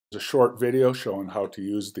A short video showing how to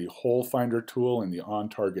use the Hole Finder tool in the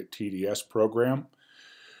OnTarget TDS program.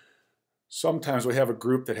 Sometimes we have a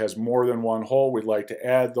group that has more than one hole. We'd like to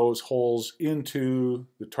add those holes into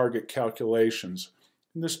the target calculations.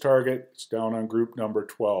 In this target, it's down on group number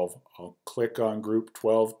 12. I'll click on group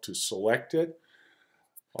 12 to select it.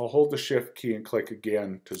 I'll hold the Shift key and click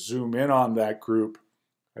again to zoom in on that group.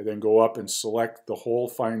 I then go up and select the Hole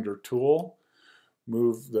Finder tool.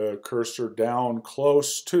 Move the cursor down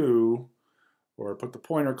close to, or put the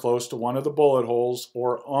pointer close to one of the bullet holes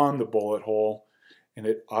or on the bullet hole, and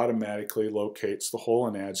it automatically locates the hole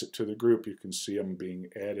and adds it to the group. You can see them being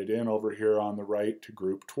added in over here on the right to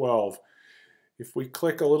group 12. If we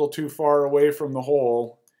click a little too far away from the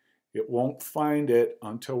hole, it won't find it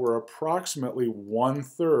until we're approximately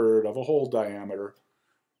 1/3 of a hole diameter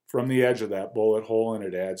from the edge of that bullet hole, and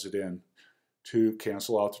it adds it in. To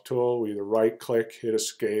cancel out the tool, we either right click, hit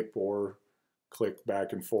escape, or click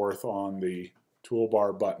back and forth on the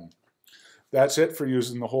toolbar button. That's it for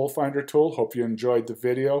using the Hole Finder tool. Hope you enjoyed the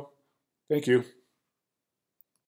video. Thank you.